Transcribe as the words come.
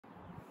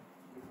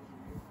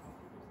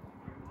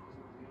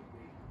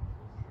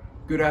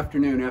Good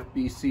afternoon,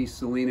 FBC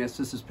Salinas.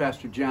 This is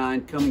Pastor John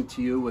coming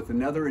to you with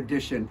another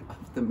edition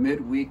of the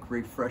Midweek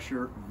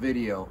Refresher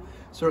video.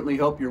 Certainly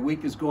hope your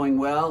week is going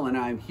well, and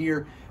I'm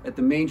here at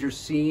the manger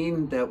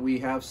scene that we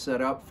have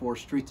set up for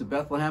Streets of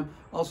Bethlehem.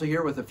 Also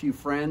here with a few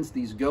friends,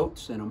 these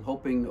goats, and I'm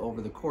hoping over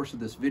the course of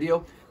this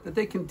video that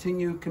they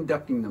continue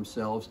conducting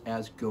themselves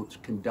as goats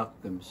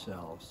conduct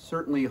themselves.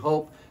 Certainly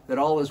hope that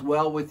all is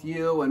well with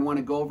you, and want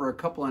to go over a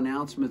couple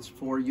announcements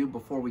for you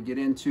before we get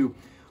into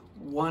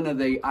one of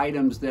the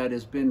items that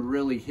has been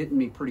really hitting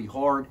me pretty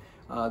hard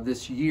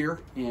this year.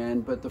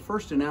 But the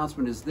first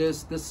announcement is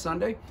this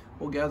Sunday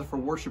we'll gather for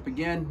worship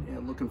again,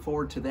 and looking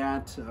forward to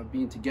that,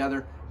 being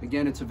together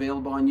again. It's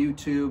available on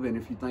YouTube, and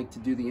if you'd like to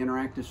do the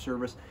interactive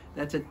service,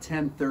 that's at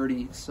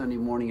 10:30 Sunday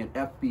morning at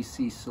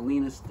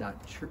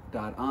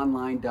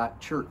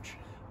fbcsalinas.online.church.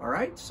 All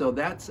right, so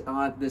that's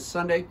this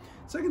Sunday.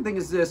 Second thing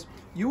is this: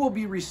 you will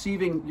be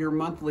receiving your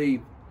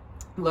monthly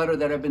letter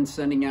that I've been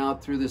sending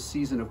out through this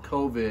season of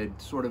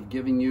COVID, sort of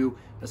giving you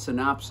a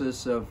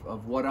synopsis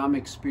of what I'm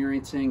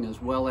experiencing,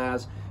 as well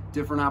as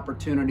different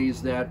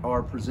opportunities that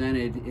are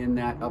presented in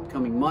that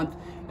upcoming month.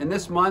 And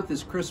this month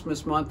is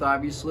Christmas month,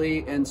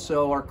 obviously, and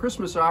so our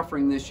Christmas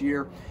offering this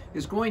year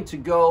is going to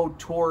go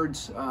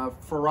towards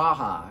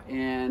Faraha.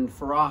 And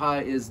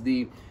Faraha is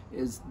the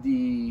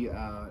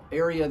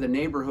area, the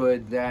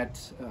neighborhood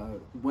that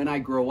When I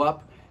Grow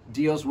Up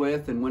deals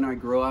with, and When I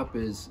Grow Up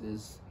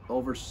is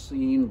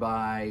overseen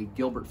by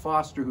Gilbert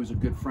Foster, who's a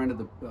good friend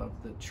of the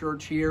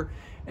church here.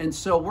 And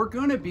so we're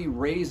going to be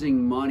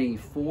raising money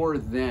for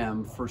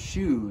them for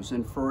shoes,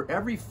 and for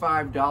every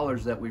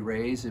 $5 that we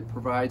raise, it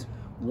provides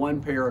one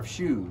pair of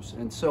shoes.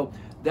 And so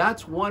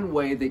that's one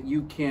way that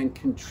you can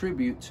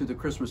contribute to the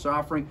Christmas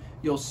offering.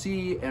 You'll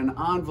see an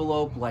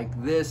envelope like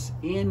this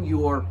in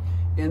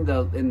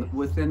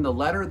within the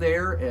letter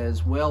there,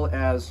 as well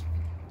as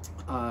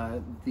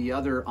the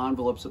other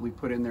envelopes that we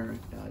put in there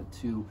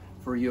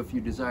for you if you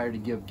desire to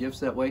give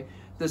gifts that way.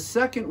 The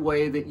second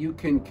way that you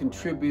can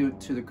contribute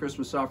to the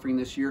Christmas offering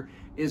this year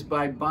is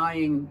by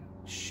buying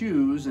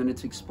shoes, and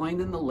it's explained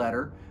in the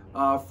letter,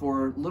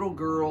 for little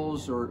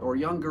girls or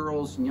young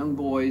girls and young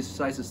boys,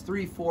 sizes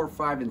 3, 4,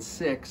 5, and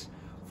 6,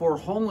 for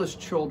homeless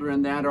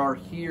children that are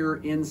here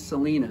in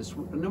Salinas.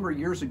 A number of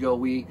years ago,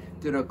 we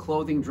did a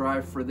clothing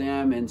drive for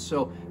them, and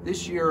so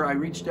this year I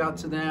reached out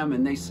to them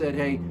and they said,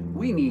 hey,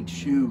 we need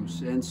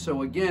shoes. And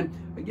so again,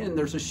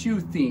 there's a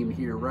shoe theme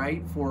here,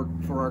 right, for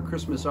our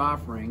Christmas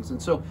offerings.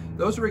 And so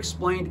those are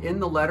explained in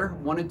the letter.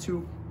 Wanted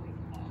to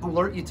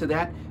alert you to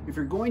that. If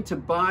you're going to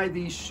buy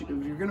if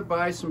you're going to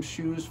buy some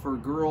shoes for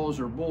girls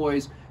or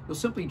boys, you'll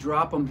simply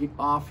drop them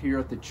off here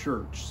at the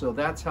church. So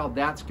that's how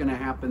that's going to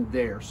happen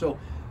there. So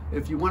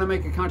if you want to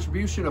make a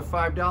contribution of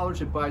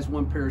 $5, it buys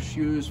one pair of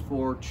shoes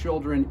for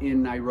children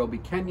in Nairobi,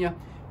 Kenya.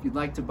 If you'd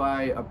like to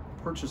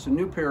purchase a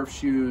new pair of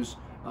shoes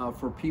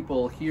for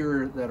people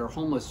here that are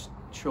homeless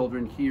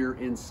children here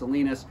in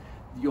Salinas,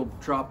 you'll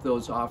drop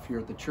those off here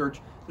at the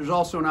church. There's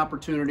also an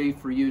opportunity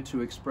for you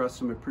to express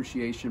some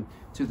appreciation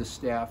to the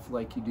staff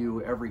like you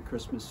do every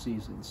Christmas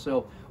season.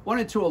 So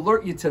wanted to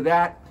alert you to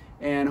that,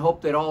 and hope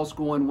that all's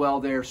going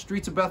well there.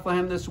 Streets of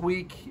Bethlehem this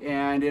week,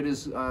 and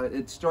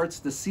it starts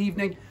this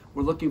evening.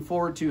 We're looking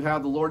forward to how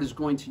the Lord is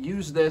going to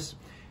use this.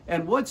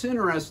 And what's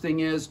interesting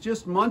is,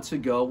 just months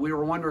ago, we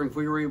were wondering if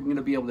we were even going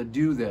to be able to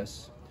do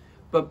this.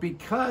 But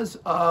because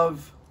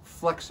of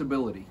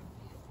flexibility,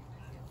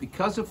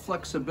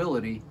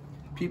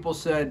 people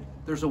said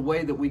there's a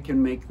way that we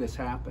can make this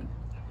happen.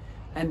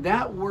 And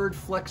that word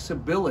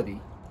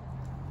flexibility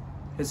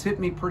has hit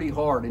me pretty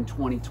hard in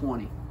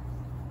 2020.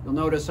 You'll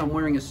notice I'm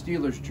wearing a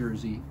Steelers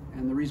jersey,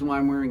 and the reason why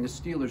I'm wearing a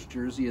Steelers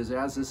jersey is,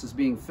 as this is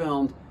being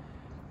filmed,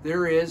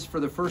 there is, for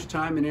the first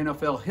time in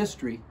NFL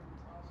history,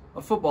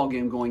 a football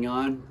game going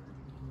on.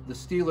 The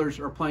Steelers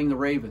are playing the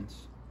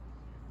Ravens.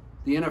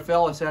 The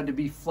NFL has had to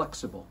be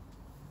flexible.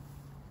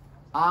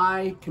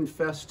 I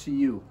confess to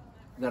you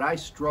that I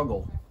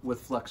struggle with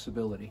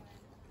flexibility.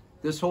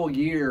 This whole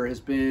year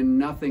has been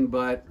nothing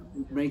but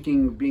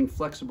being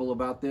flexible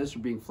about this or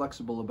being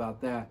flexible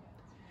about that.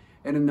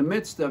 And in the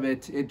midst of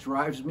it, it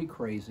drives me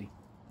crazy.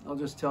 I'll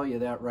just tell you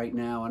that right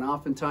now. And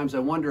oftentimes I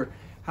wonder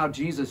how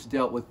Jesus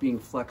dealt with being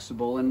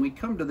flexible. And we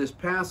come to this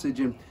passage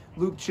in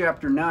Luke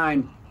chapter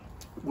 9,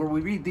 where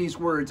we read these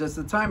words: as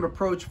the time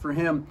approached for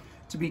him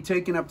to be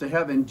taken up to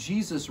heaven,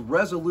 Jesus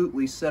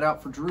resolutely set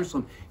out for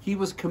Jerusalem. He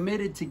was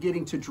committed to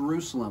getting to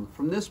Jerusalem.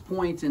 From this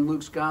point in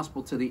Luke's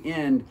gospel to the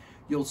end,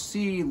 you'll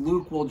see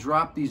Luke will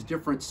drop these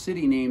different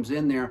city names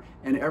in there,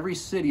 and every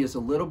city is a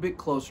little bit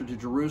closer to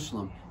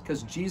Jerusalem,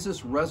 because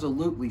Jesus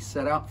resolutely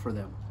set out for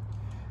them.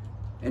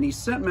 And he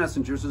sent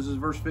messengers, this is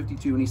verse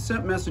 52, and he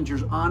sent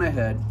messengers on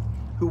ahead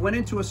who went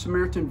into a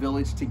Samaritan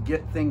village to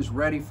get things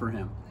ready for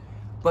him.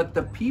 But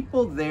the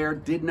people there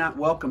did not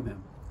welcome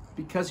him,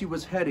 because he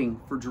was heading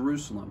for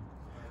Jerusalem.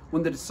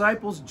 When the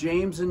disciples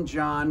James and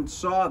John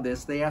saw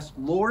this, they asked,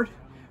 Lord,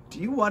 do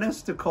you want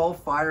us to call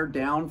fire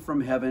down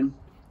from heaven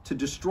to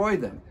destroy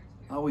them?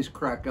 I always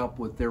crack up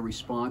with their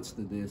response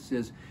to this.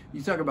 Is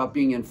you talk about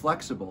being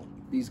inflexible.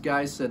 These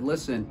guys said,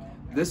 listen,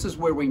 This is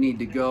where we need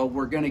to go.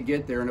 We're going to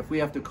get there. And if we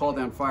have to call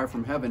down fire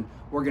from heaven,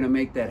 we're going to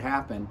make that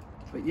happen.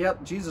 But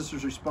yet, Jesus'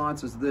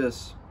 response is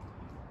this.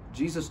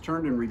 Jesus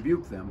turned and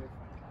rebuked them.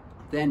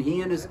 Then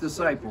he and his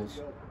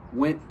disciples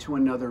went to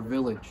another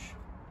village.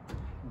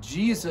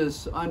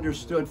 Jesus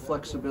understood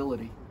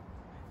flexibility.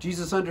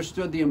 Jesus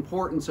understood the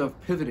importance of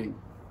pivoting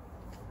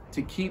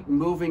to keep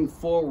moving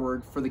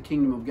forward for the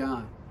kingdom of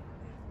God.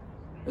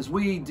 As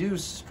we do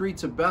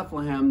Streets of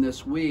Bethlehem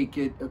this week,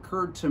 it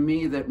occurred to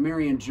me that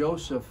Mary and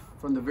Joseph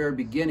from the very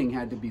beginning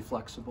had to be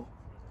flexible.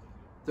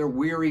 They're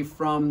weary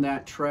from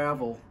that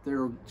travel. They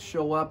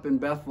show up in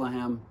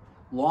Bethlehem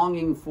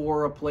longing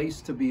for a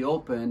place to be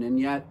open, and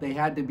yet they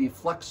had to be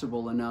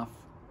flexible enough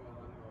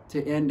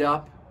to end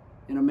up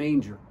in a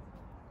manger.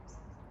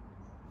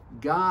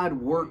 God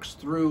works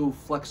through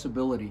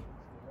flexibility.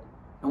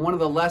 And one of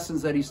the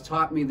lessons that he's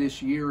taught me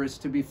this year is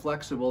to be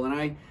flexible.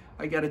 And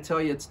I got to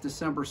tell you, it's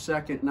December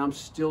 2nd, and I'm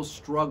still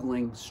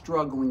struggling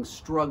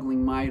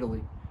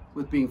mightily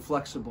with being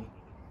flexible.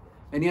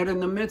 And yet in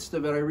the midst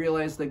of it, I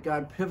realize that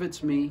God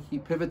pivots me, he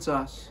pivots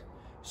us,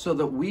 so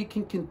that we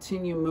can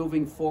continue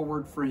moving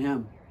forward for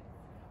him.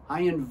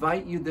 I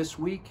invite you this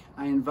week,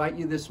 I invite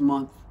you this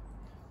month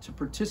to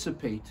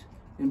participate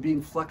in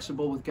being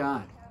flexible with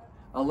God,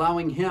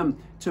 allowing him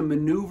to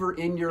maneuver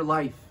in your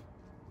life,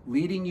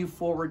 leading you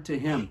forward to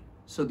him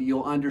so that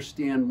you'll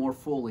understand more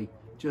fully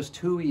just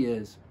who he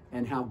is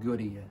and how good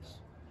he is.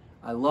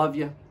 I love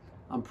you.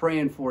 I'm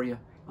praying for you.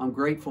 I'm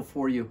grateful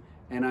for you.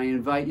 And I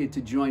invite you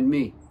to join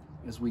me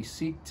as we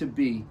seek to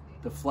be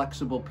the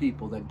flexible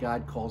people that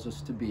God calls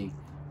us to be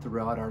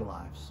throughout our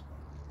lives.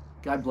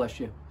 God bless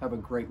you. Have a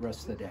great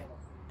rest of the day.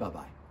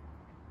 Bye-bye.